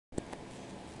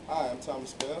Hi, I'm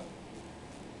Thomas Bell.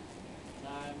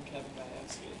 I'm Kevin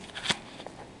Gajewski.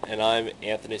 And I'm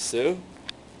Anthony Sue,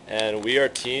 and we are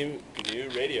Team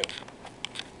GNU Radio.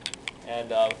 And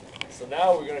so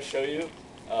now we're going to show you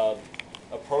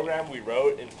a program we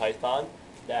wrote in Python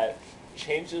that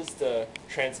changes the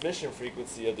transmission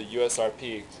frequency of the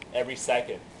USRP every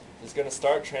second. It's going to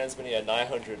start transmitting at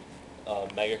 900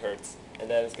 megahertz, and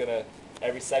then it's going to,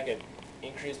 every second,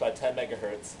 increase by 10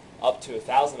 megahertz up to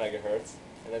 1,000 megahertz,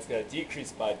 and then it's going to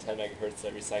decrease by 10 megahertz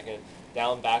every second,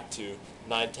 down back to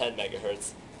 910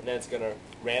 megahertz, and then it's going to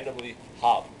randomly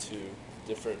hop to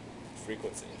different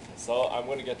frequency. So I'm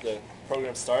going to get the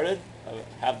program started.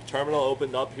 I have the terminal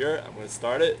opened up here. I'm going to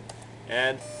start it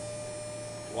and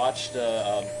watch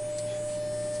the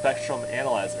spectrum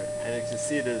analyzer. And you can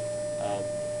see the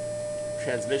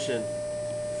transmission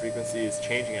frequency is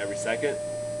changing every second.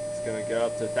 It's going to go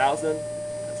up to 1,000.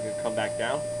 It's going to come back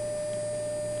down.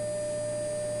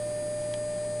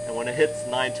 And when it hits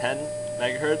 910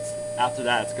 megahertz, after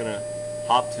that it's going to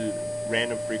hop to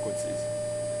random frequencies.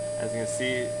 As you can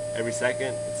see, every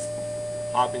second it's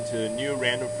hopping to a new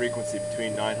random frequency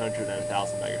between 900 and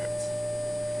 1,000 megahertz.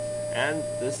 And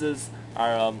this is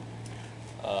our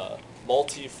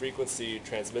multi-frequency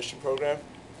transmission program.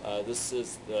 This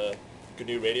is the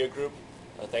GNU Radio Group.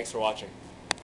 Thanks for watching.